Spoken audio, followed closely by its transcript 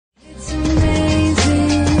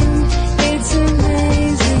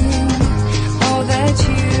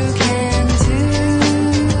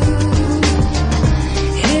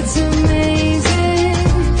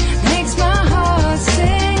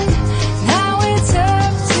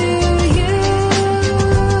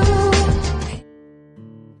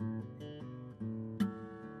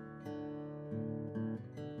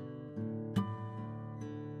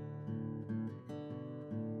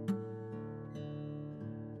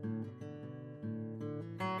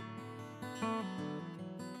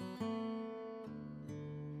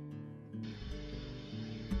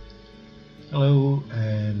Hello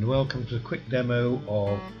and welcome to a quick demo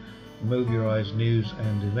of Mobirise news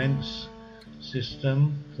and events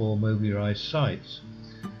system for Mobirise sites.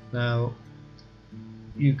 Now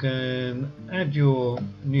you can add your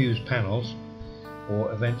news panels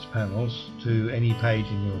or events panels to any page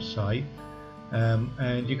in your site,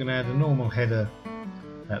 and you can add a normal header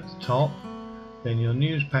at the top, then your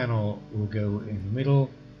news panel will go in the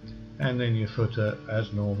middle, and then your footer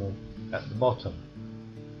as normal at the bottom.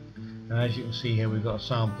 And as you can see here, we've got a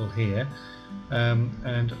sample here,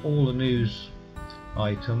 and all the news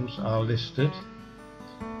items are listed,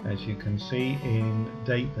 as you can see, in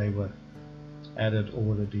date. They were added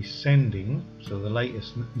order descending, so the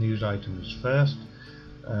latest news item is first,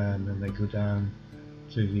 and then they go down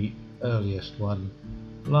to the earliest one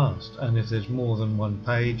last. And if there's more than one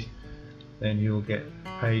page, then you'll get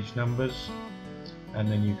page numbers,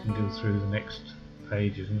 and then you can go through the next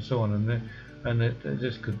pages and so on, and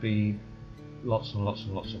this could be lots and lots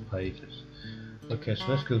and lots of pages. Okay, so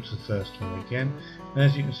let's go to the first one again. And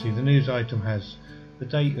as you can see, the news item has the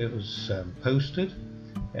date it was posted,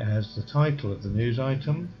 it has the title of the news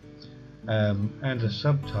item, and a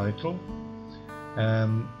subtitle,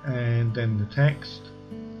 and then the text,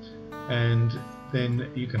 and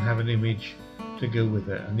then you can have an image to go with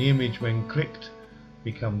it, and the image when clicked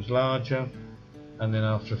becomes larger, and then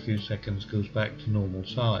after a few seconds goes back to normal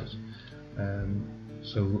size,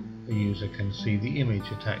 so the user can see the image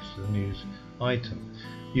attached to the news item.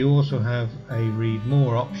 You also have a read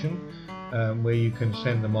more option, where you can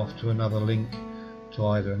send them off to another link, to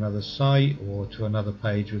either another site or to another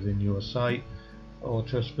page within your site, or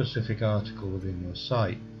to a specific article within your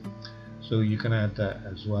site, so you can add that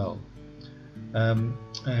as well.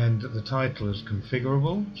 And the title is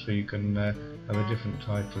configurable, so you can have a different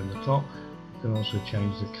title in the top. You can also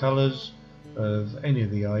change the colours of any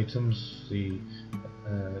of the items, the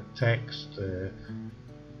text,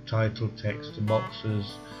 title, text, the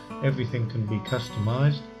boxes, everything can be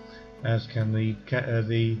customized, as can the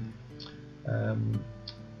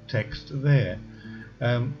text there.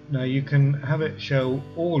 Now you can have it show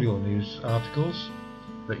all your news articles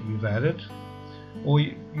that you've added, or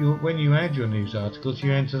when you add your news articles,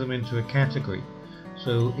 you enter them into a category.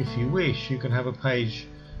 So if you wish, you can have a page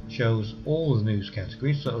shows all the news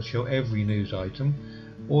categories, so it'll show every news item,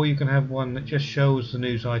 or you can have one that just shows the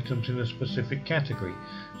news items in a specific category.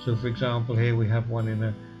 So for example, here we have one in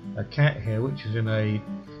a cat here, which is in a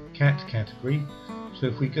cat category. So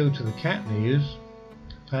if we go to the cat news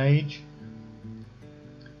page,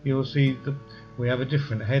 you'll see that we have a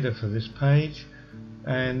different header for this page,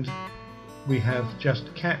 and we have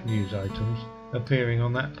just cat news items appearing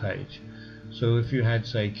on that page. So if you had,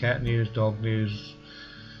 say, cat news, dog news,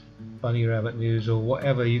 bunny rabbit news, or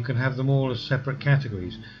whatever, you can have them all as separate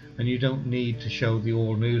categories, and you don't need to show the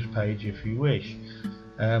all news page if you wish,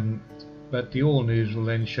 but the all news will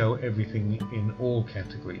then show everything in all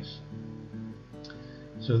categories.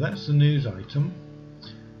 So that's the news item.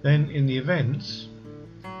 Then in the events,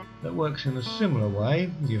 that works in a similar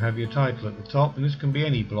way. You have your title at the top, and this can be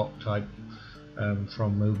any block type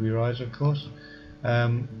from Mobirise, of course,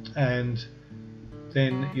 and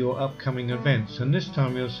then your upcoming events, and this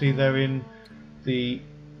time you'll see they're in the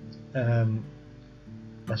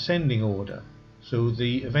ascending order. So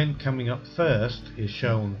the event coming up first is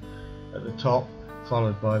shown at the top,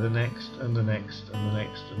 followed by the next and the next and the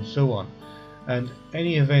next, and so on. And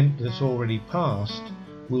any event that's already passed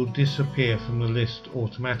will disappear from the list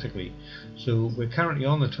automatically. So we're currently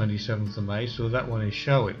on the 27th of May, so that one is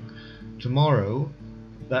showing. Tomorrow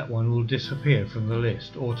that one will disappear from the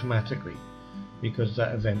list automatically, because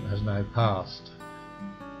that event has now passed,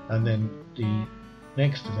 and then the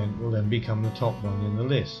next event will then become the top one in the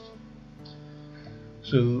list.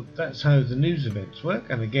 So that's how the news events work.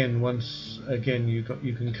 And again, once again, you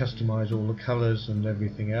can customize all the colors and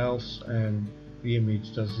everything else, and the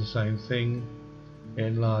image does the same thing, it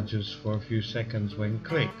enlarges for a few seconds when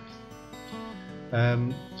clicked.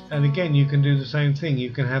 And again, you can do the same thing, you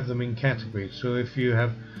can have them in categories. So if you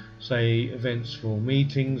have, say, events for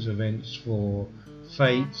meetings, events for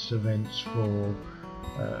fates, events for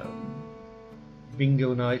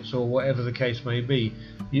bingo nights, or whatever the case may be,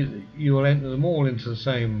 you will enter them all into the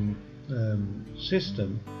same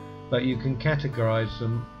system, but you can categorize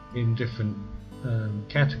them in different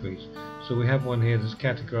categories. So we have one here that's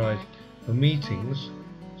categorized for meetings,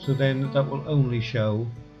 so then that will only show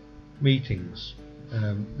meetings.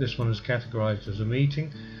 This one is categorized as a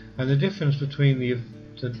meeting, and the difference between the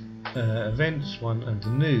events one and the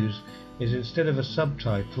news is, instead of a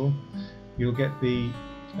subtitle, you'll get the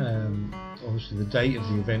obviously the date of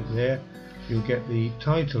the event there, you'll get the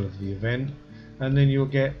title of the event, and then you'll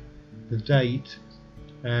get the date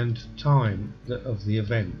and time of the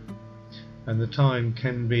event, and the time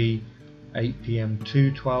can be 8 PM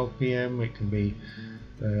to 12 PM. It can be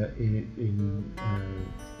in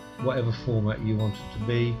whatever format you want it to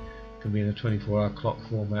be. It can be in a 24-hour clock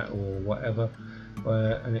format or whatever,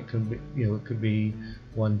 and it can be, it could be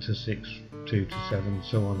 1 to 6, 2 to 7,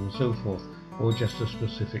 so on and so forth, or just a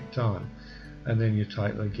specific time. And then your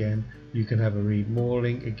title again. You can have a read more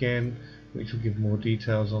link again, which will give more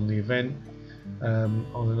details on the event on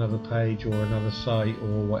another page or another site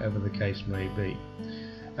or whatever the case may be.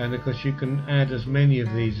 And of course you can add as many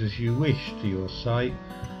of these as you wish to your site,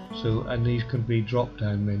 and these can be drop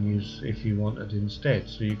down menus if you wanted instead.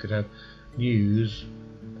 So you could have news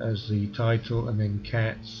as the title, and then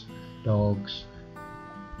cats, dogs,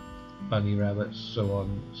 bunny rabbits, so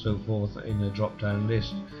on so forth in a drop down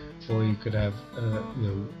list. Or you could have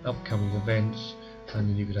upcoming events, and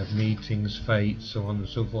then you could have meetings, fates, so on and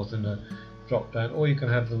so forth in a drop down, or you can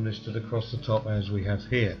have them listed across the top as we have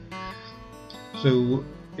here. So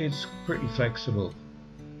it's pretty flexible,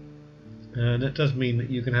 and it does mean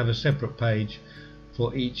that you can have a separate page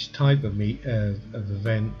for each type of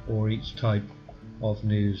event or each type of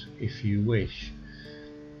news if you wish.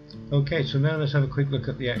 Okay, so now let's have a quick look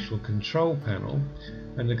at the actual control panel,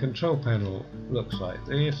 and the control panel looks like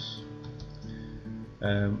this.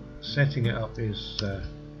 Setting it up is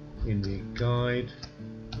in the guide.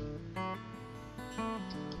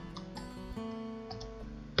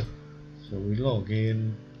 So we log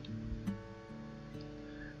in,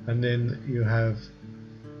 and then you have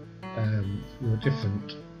your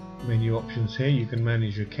different menu options here. You can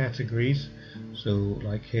manage your categories, so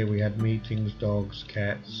like here we had meetings, dogs,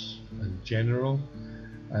 cats and general,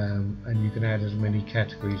 and you can add as many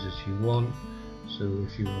categories as you want. So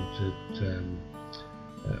if you wanted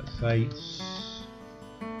fates,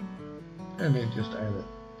 and then just add it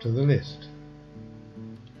to the list.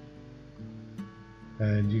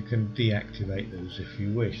 And you can deactivate those if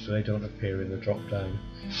you wish, so they don't appear in the drop down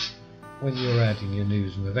when you're adding your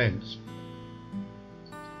news and events.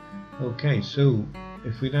 Okay, so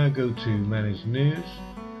if we now go to manage news,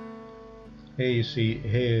 here you see,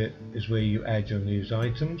 here is where you add your news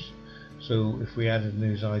items. So if we added a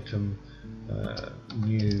news item,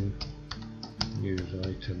 new news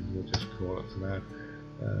item, we'll just call it for now,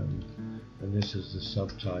 and this is the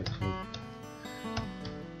subtitle.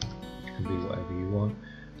 It can be whatever you want.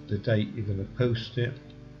 The date you're going to post it,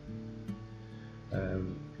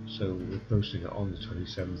 so we're posting it on the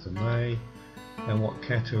 27th of May, and what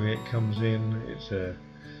category it comes in.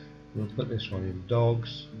 We'll put this one in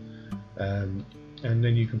dogs, and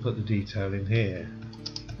then you can put the detail in here.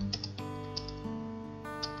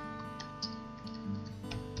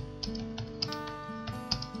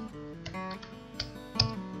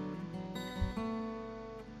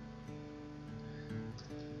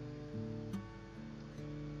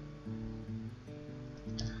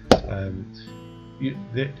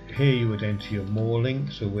 Here you would enter your more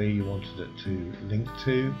link, so where you wanted it to link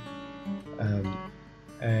to,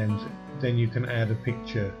 and then you can add a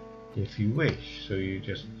picture if you wish. So you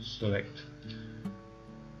just select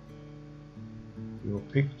your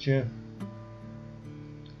picture.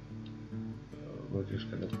 We're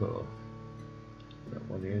just going to put that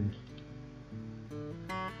one in.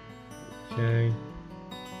 Okay,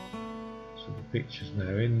 so the picture's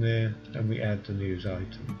now in there, and we add the news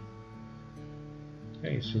item.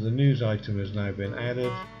 Okay, so the news item has now been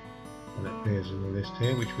added, and it appears in the list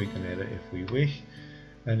here, which we can edit if we wish.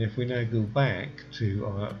 And if we now go back to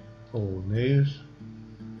our all news,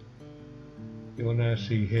 you will now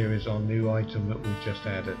see here is our new item that we've just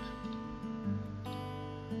added.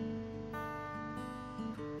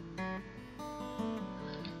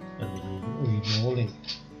 And we read more link.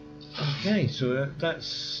 Okay, so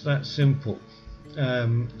that's simple,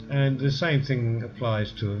 and the same thing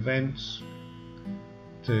applies to events.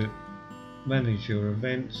 To manage your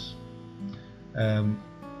events,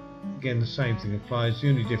 again the same thing applies. The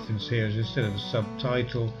only difference here is instead of a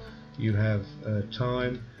subtitle you have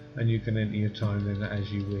time, and you can enter your time then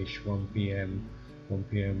as you wish, 1 PM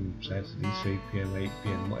Saturday, 3 PM, 8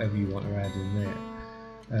 PM, whatever you want to add in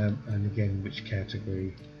there, and again which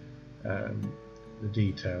category, the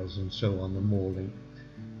details and so on, the more link,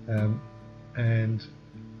 and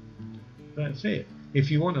that's it. If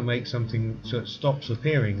you want to make something so it stops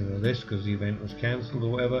appearing in the list because the event was cancelled or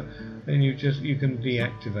whatever, then you can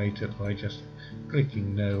deactivate it by just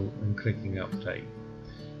clicking no and clicking update,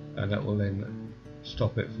 and that will then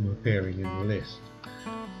stop it from appearing in the list.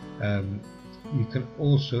 You can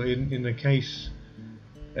also, in case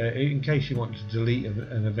you want to delete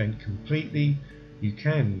an event completely, you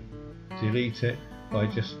can delete it by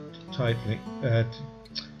just typing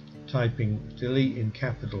delete in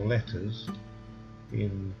capital letters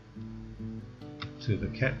in to the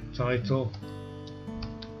title,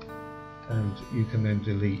 and you can then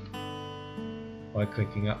delete by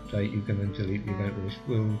clicking update. You can then delete the event, which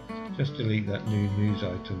will just delete that new news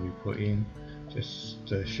item we put in, just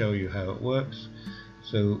to show you how it works.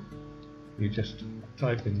 So you just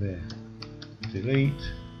type in there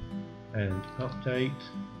delete and update,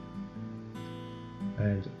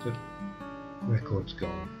 and the record's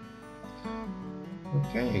gone.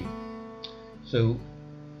 Okay, so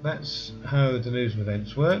that's how the news and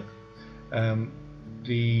events work.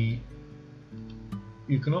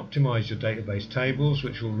 You can optimize your database tables,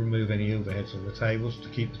 which will remove any overheads on the tables to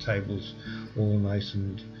keep the tables all nice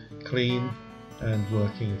and clean and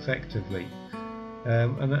working effectively.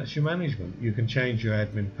 And that's your management. You can change your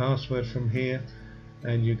admin password from here,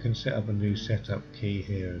 and you can set up a new setup key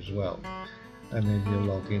here as well, and then you'll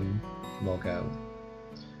log in, log out.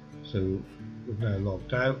 So we've now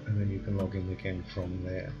logged out, and then you can log in again from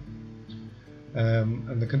there.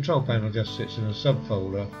 And the control panel just sits in a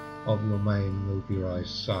subfolder of your main Mobirise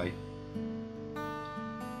site.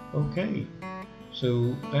 Okay,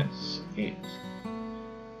 so that's it.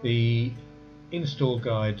 The install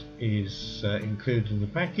guide is included in the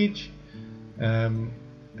package, and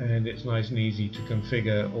it's nice and easy to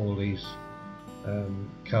configure all these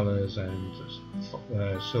colours and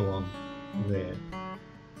so on there.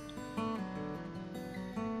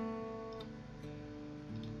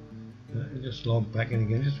 Just log back in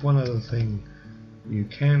again. Just one other thing you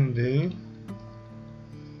can do.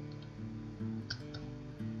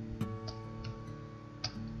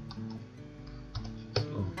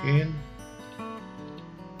 Log in.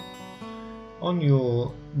 On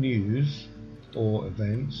your news or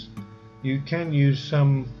events, you can use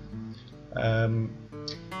some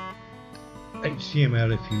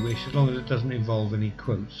HTML if you wish, as long as it doesn't involve any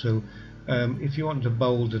quotes. So if you want to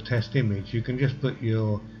bold a test image, you can just put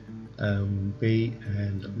your B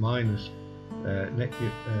and minus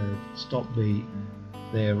stop B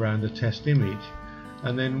there around the test image,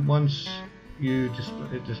 and then once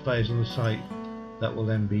it displays on the site, that will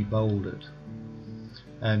then be bolded.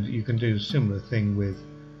 And you can do a similar thing with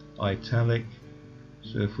italic.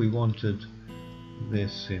 So if we wanted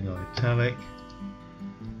this in italic,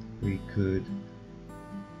 we could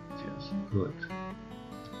just put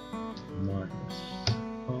minus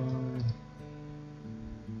I,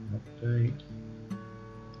 update,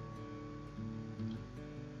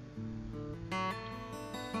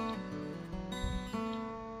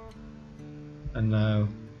 and now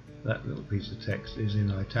that little piece of text is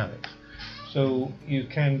in italics. So you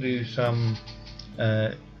can do some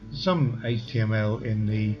HTML in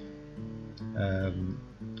the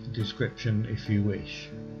description if you wish.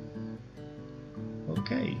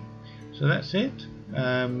 Okay, so that's it.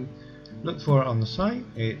 Look for it on the site.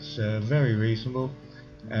 It's very reasonable,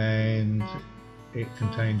 and it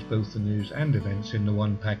contains both the news and events in the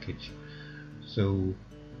one package. So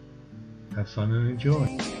have fun and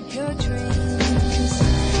enjoy. Your dreams,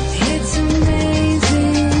 it's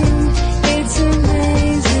amazing, it's amazing.